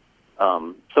Performance,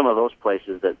 some of those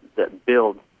places that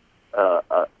build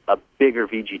a bigger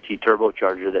VGT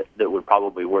turbocharger that would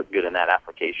probably work good in that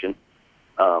application.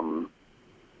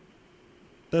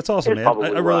 That's awesome, man.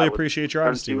 I really appreciate your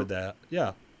honesty with that.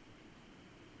 Yeah.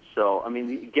 So, I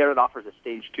mean, Garrett offers a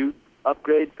Stage 2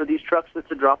 upgrade for these trucks that's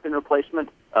a drop-in replacement,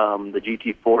 the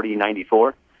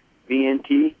GT4094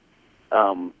 VNT.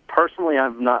 Personally,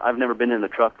 I've never been in a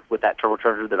truck with that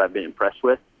turbocharger that I've been impressed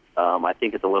with. I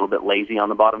think it's a little bit lazy on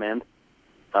the bottom end.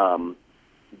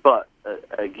 But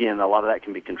again, a lot of that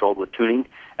can be controlled with tuning.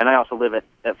 And I also live at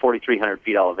 4,300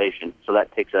 feet elevation, so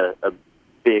that takes a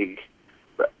big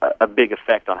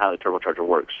effect on how the turbocharger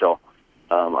works. So,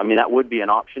 I mean, that would be an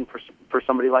option for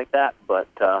somebody like that. But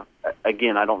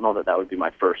again, I don't know that would be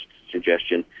my first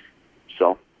suggestion.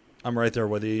 So, I'm right there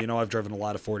with you. You know, I've driven a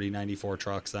lot of 4094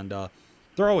 trucks, and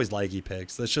they're always laggy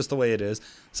picks. That's just the way it is.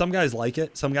 Some guys like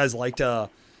it. Some guys like to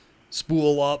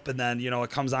spool up, and then, you know,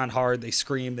 it comes on hard. They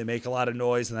scream. They make a lot of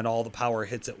noise, and then all the power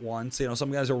hits at once. You know,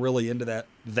 some guys are really into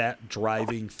that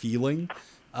driving feeling.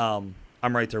 I'm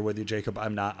right there with you, Jacob.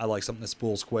 I'm not. I like something that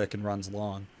spools quick and runs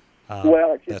long.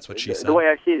 Well, that's what she said. The way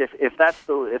I see it, if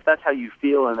that's how you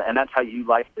feel and that's how you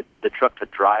like the truck to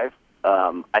drive,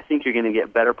 I think you're going to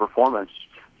get better performance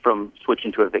from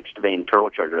switching to a fixed vane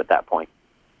turbocharger at that point.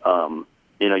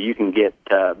 You know, you can get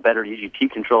better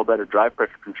EGT control, better drive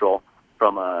pressure control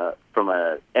from a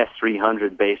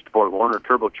S300 based BorgWarner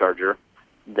turbocharger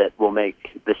that will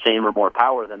make the same or more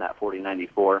power than that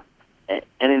 4094, and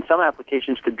in some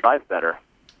applications could drive better.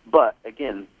 But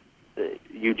again,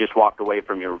 you just walked away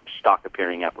from your stock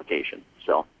appearing application.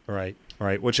 So right,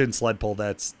 which in sled pull,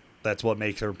 that's what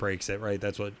makes or breaks it, right?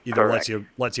 That's what either Correct.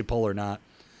 lets you pull or not.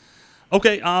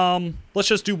 Okay, let's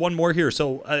just do one more here.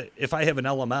 So if I have an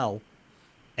LML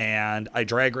and I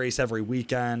drag race every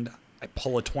weekend, I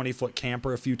pull a 20-foot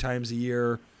camper a few times a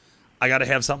year, I got to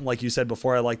have something like you said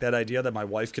before. I like that idea that my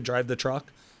wife could drive the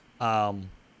truck. I'm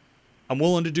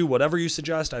willing to do whatever you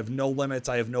suggest. I have no limits.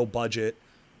 I have no budget.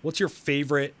 What's your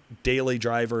favorite daily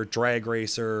driver, drag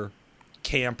racer,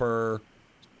 camper,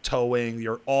 towing,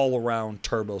 your all-around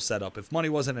turbo setup? If money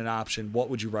wasn't an option, what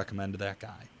would you recommend to that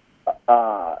guy?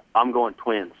 I'm going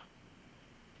twins.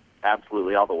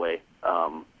 Absolutely, all the way.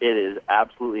 It is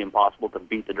absolutely impossible to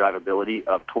beat the drivability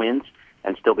of twins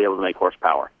and still be able to make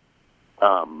horsepower.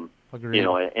 Agreed. You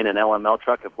know, in an LML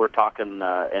truck, if we're talking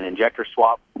an injector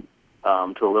swap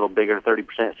to a little bigger 30%,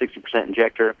 60%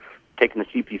 injector, taking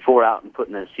the CP4 out and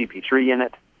putting a CP3 in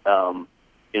it,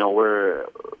 you know,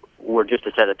 we're just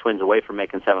a set of twins away from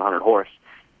making 700 horse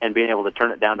and being able to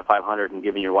turn it down to 500 and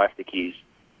giving your wife the keys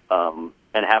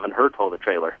and having her tow the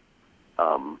trailer.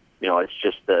 You know, it's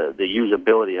just the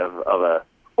usability of a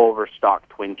overstocked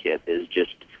twin kit is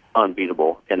just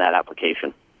unbeatable in that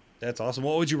application. That's awesome.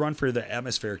 What would you run for the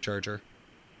atmospheric charger?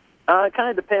 It kind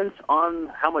of depends on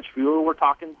how much fuel we're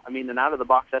talking. I mean, an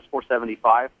out-of-the-box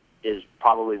S475 is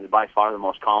probably by far the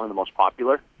most common, the most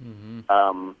popular.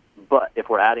 Mm-hmm. But if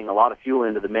we're adding a lot of fuel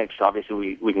into the mix,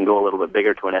 obviously we can go a little bit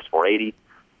bigger to an S480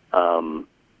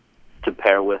 to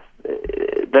pair with.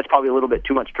 That's probably a little bit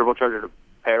too much turbocharger to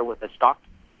pair with a stock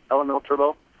LML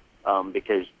turbo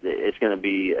because it's going to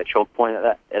be a choke point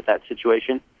at that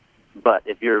situation. But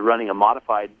if you're running a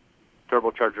modified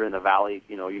turbocharger in the valley,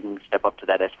 you know, you can step up to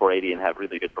that S480 and have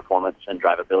really good performance and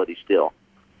drivability still.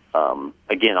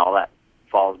 Again, all that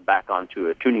falls back onto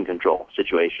a tuning control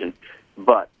situation.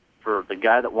 But for the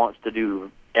guy that wants to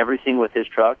do everything with his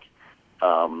truck,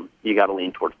 you got to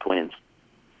lean towards twins.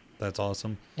 That's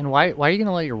awesome. And why are you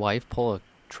gonna let your wife pull a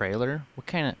trailer? What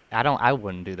kind of? I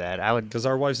wouldn't do that. I would. Because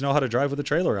our wives know how to drive with a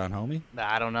trailer on, homie.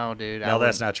 I don't know, dude. No,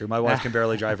 that's not true. My wife can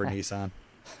barely drive her Nissan.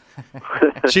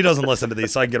 She doesn't listen to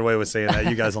these, so I can get away with saying that.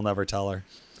 You guys will never tell her.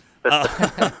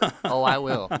 Oh, I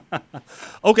will.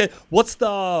 Okay, what's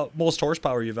the most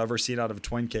horsepower you've ever seen out of a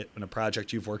twin kit in a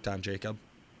project you've worked on, Jacob?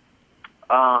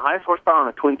 Highest horsepower on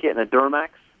a twin kit and a Duramax.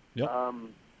 Yep.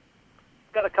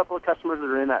 Got a couple of customers that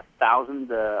are in that 1,000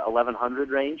 to 1,100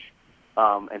 range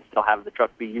and still have the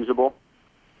truck be usable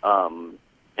and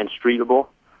streetable.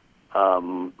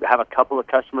 Have a couple of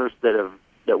customers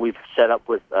that we've set up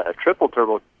with a triple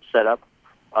turbo setup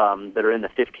that are in the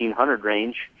 1,500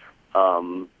 range.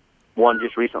 One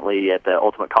just recently at the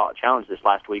Ultimate Call It Challenge this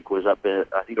last week was up at,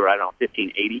 I think, right around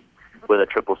 1,580 with a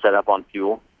triple setup on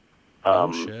fuel.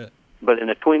 Shit. But in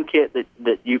a twin kit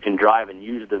that you can drive and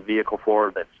use the vehicle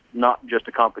for, that's not just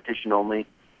a competition only,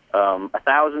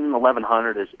 1,000,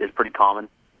 1,100 is pretty common.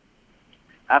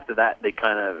 After that,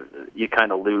 you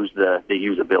kind of lose the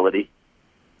usability.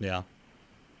 Yeah.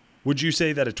 Would you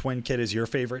say that a twin kit is your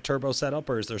favorite turbo setup,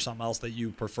 or is there something else that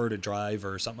you prefer to drive,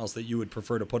 or something else that you would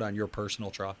prefer to put on your personal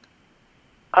truck?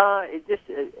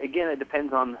 It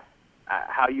depends on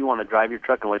how you want to drive your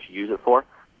truck and what you use it for.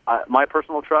 My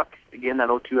personal truck, again, that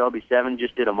 02 LB7,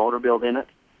 just did a motor build in it,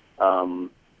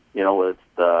 with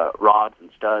rods and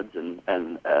studs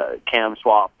and cam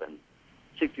swap and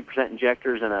 60%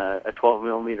 injectors and a 12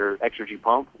 millimeter Exergy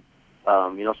pump.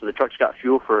 So the truck's got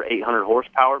fuel for 800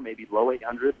 horsepower, maybe low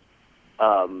 800.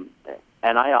 And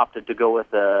I opted to go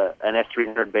with an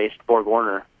S300 based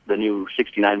BorgWarner, the new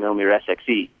 69 millimeter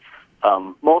SXE,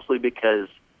 mostly because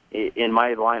in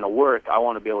my line of work, I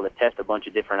want to be able to test a bunch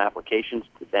of different applications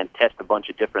and test a bunch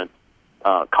of different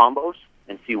combos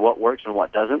and see what works and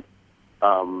what doesn't.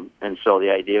 And so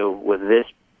the idea with this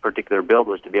particular build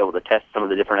was to be able to test some of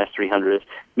the different S300s,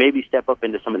 maybe step up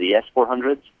into some of the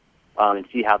S400s and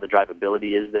see how the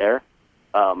drivability is there.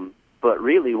 But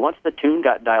really, once the tune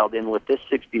got dialed in with this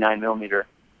 69mm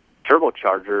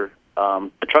turbocharger,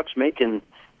 the truck's making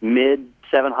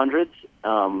mid-700s,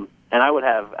 and I would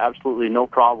have absolutely no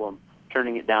problem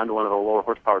turning it down to one of the lower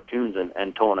horsepower tunes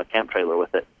and towing a camp trailer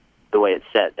with it the way it's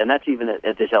set. And that's even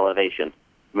at this elevation.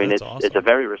 I mean, That's it's awesome. it's a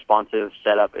very responsive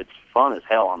setup. It's fun as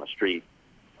hell on the street.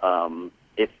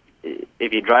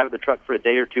 If you drive the truck for a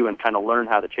day or two and kind of learn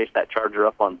how to chase that Charger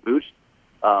up on boost,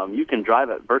 you can drive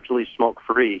it virtually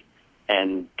smoke-free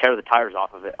and tear the tires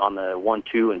off of it on the 1,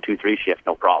 2, and 2, 3 shift,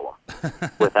 no problem,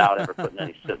 without ever putting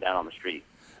any sit down on the street.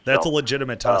 That's So, a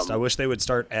legitimate test. I wish they would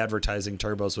start advertising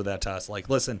turbos with that test. Like,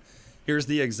 listen, here's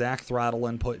the exact throttle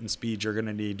input and speed you're going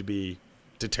to need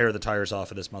to tear the tires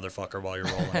off of this motherfucker while you're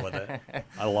rolling with it.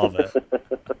 I love it.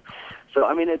 So,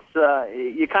 I mean, it's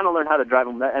you kind of learn how to drive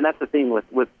them, and that's the thing with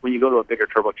when you go to a bigger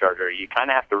turbocharger, you kind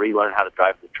of have to relearn how to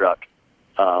drive the truck,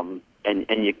 and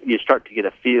you start to get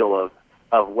a feel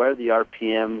of where the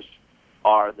RPMs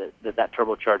are that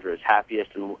turbocharger is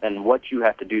happiest, and what you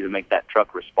have to do to make that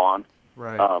truck respond.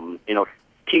 Right.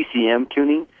 TCM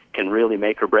tuning can really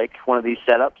make or break one of these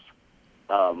setups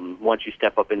once you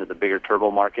step up into the bigger turbo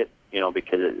market,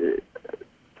 because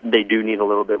they do need a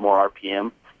little bit more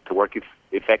RPM to work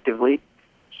effectively.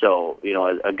 So,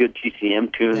 a good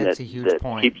TCM tune That's that a huge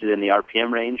point. keeps it in the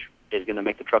RPM range is going to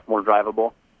make the truck more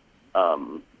drivable.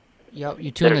 Yep,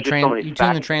 you tune There's just so many the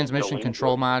factors that transmission go into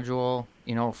control it. module,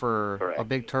 for Correct. a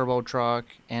big turbo truck,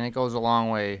 and it goes a long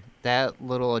way. That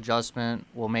little adjustment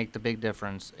will make the big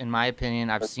difference. In my opinion,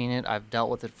 I've seen it, I've dealt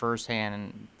with it firsthand,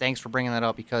 and thanks for bringing that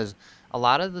up, because a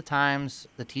lot of the times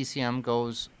the TCM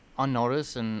goes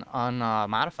unnoticed and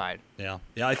unmodified. Yeah.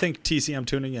 I think TCM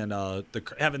tuning and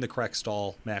having the correct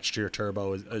stall matched to your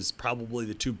turbo is probably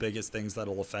the two biggest things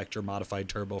that'll affect your modified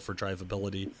turbo for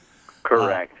drivability.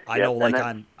 Correct. I Yep, know, and like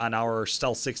that- on our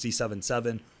Stealth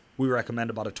 67.7, we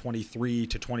recommend about a 23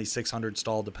 to 2600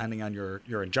 stall depending on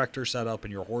your injector setup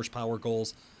and your horsepower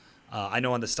goals. I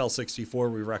know on the Stealth 64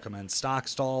 we recommend stock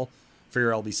stall for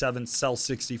your LB7, Stealth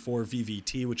 64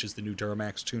 VVT, which is the new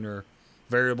Duramax tuner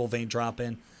variable vane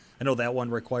drop-in. I know that one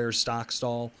requires stock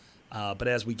stall, but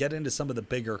as we get into some of the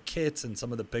bigger kits and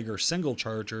some of the bigger single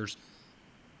chargers,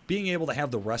 being able to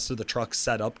have the rest of the truck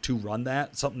set up to run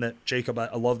that, something that, Jacob,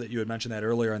 I love that you had mentioned that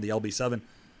earlier on the LB7,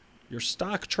 your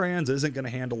stock trans isn't going to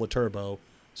handle a turbo.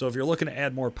 So if you're looking to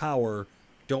add more power,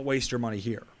 don't waste your money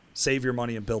here. Save your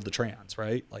money and build the trans,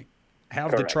 right? Like,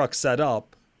 have the Correct. truck set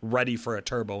up ready for a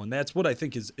turbo. And that's what I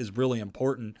think is really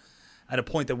important. And a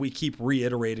point that we keep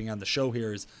reiterating on the show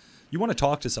here is you want to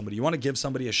talk to somebody. You want to give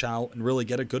somebody a shout and really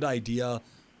get a good idea,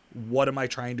 what am I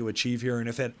trying to achieve here? And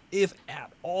if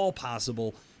at all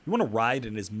possible, you want to ride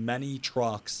in as many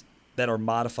trucks that are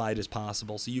modified as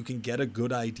possible so you can get a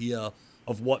good idea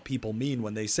of what people mean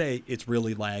when they say it's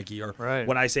really laggy, or Right.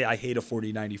 when I say I hate a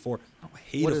 4094. I don't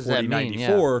hate What a does that mean?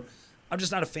 4094. I'm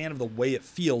just not a fan of the way it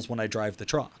feels when I drive the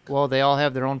truck. Well, they all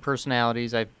have their own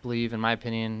personalities, I believe. In my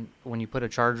opinion, when you put a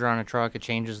charger on a truck, it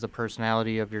changes the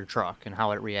personality of your truck and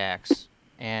how it reacts.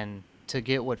 And to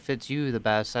get what fits you the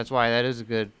best, that's why that is a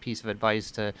good piece of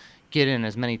advice, to get in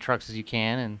as many trucks as you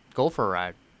can and go for a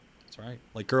ride. That's right.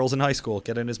 Like girls in high school,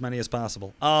 get in as many as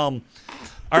possible. All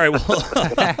right.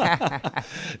 Well,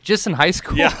 Just in high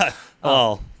school. yeah.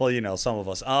 Well, some of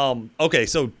us. Okay.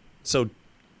 So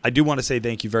I do want to say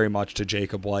thank you very much to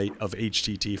Jacob White of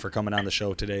HTT for coming on the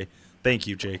show today. Thank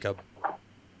you, Jacob.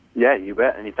 Yeah, you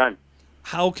bet. Anytime.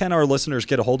 How can our listeners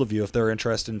get a hold of you if they're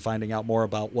interested in finding out more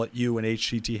about what you and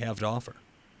HTT have to offer?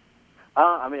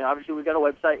 Obviously, we've got a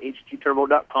website,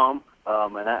 htturbo.com,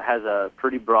 and that has a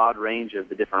pretty broad range of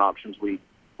the different options we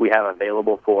have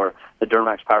available for the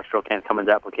Duramax Power Stroke and Cummins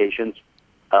applications.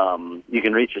 You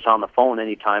can reach us on the phone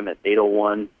anytime at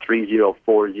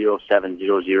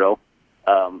 801-304-0700,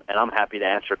 and I'm happy to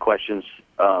answer questions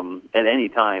at any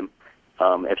time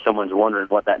if someone's wondering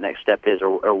what that next step is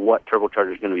or what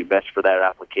turbocharger is going to be best for that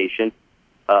application.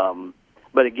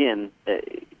 But again,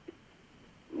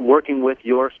 working with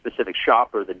your specific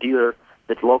shop or the dealer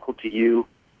that's local to you,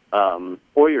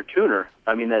 or your tuner.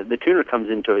 I mean, the tuner comes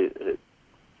into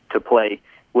play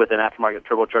with an aftermarket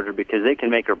turbocharger because they can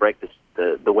make or break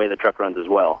the way the truck runs as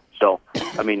well. So,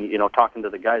 I mean, talking to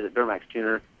the guys at Duramax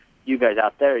Tuner, you guys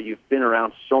out there, you've been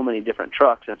around so many different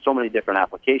trucks and so many different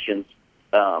applications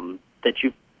that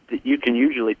you can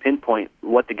usually pinpoint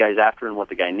what the guy's after and what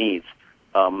the guy needs.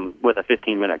 with a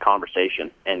 15-minute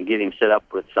conversation and get him set up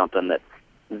with something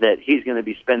that he's going to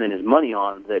be spending his money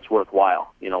on that's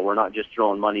worthwhile. We're not just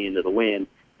throwing money into the wind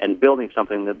and building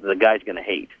something that the guy's going to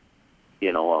hate. Get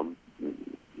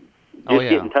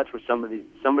in touch with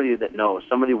somebody that knows,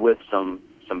 somebody with some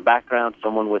background,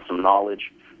 someone with some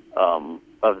knowledge of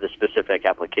the specific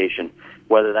application,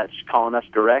 whether that's calling us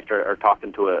direct or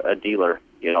talking to a dealer.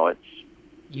 It's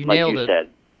you like nailed you it. said.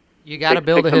 You got to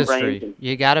build a some brains history. and-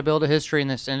 You got to build a history in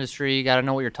this industry. You got to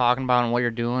know what you're talking about and what you're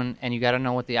doing, and you got to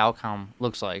know what the outcome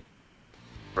looks like.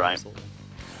 Right.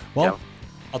 Well, Yeah.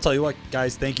 I'll tell you what,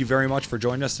 guys, thank you very much for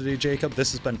joining us today, Jacob.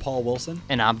 This has been Paul Wilson.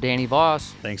 And I'm Danny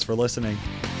Voss. Thanks for listening.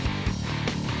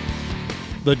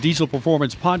 The Diesel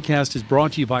Performance Podcast is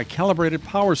brought to you by Calibrated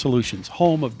Power Solutions,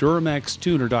 home of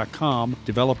DuramaxTuner.com,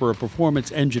 developer of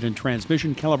performance engine and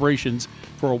transmission calibrations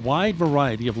for a wide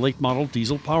variety of late model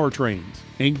diesel powertrains,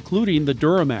 including the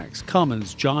Duramax,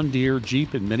 Cummins, John Deere,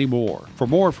 Jeep, and many more. For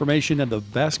more information and the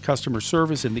best customer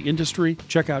service in the industry,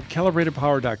 check out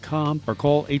calibratedpower.com or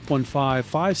call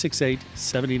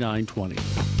 815-568-7920.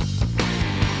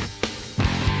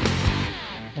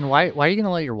 And why are you going to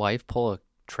let your wife pull a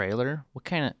trailer? What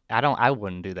kind of... I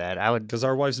wouldn't do that. I would... Because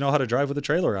our wives know how to drive with a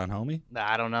trailer on, homie.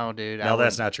 I don't know, dude. No,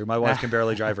 that's not true. My wife can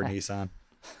barely drive her Nissan.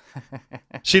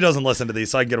 She doesn't listen to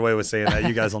these, so I can get away with saying that.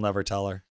 You guys will never tell her.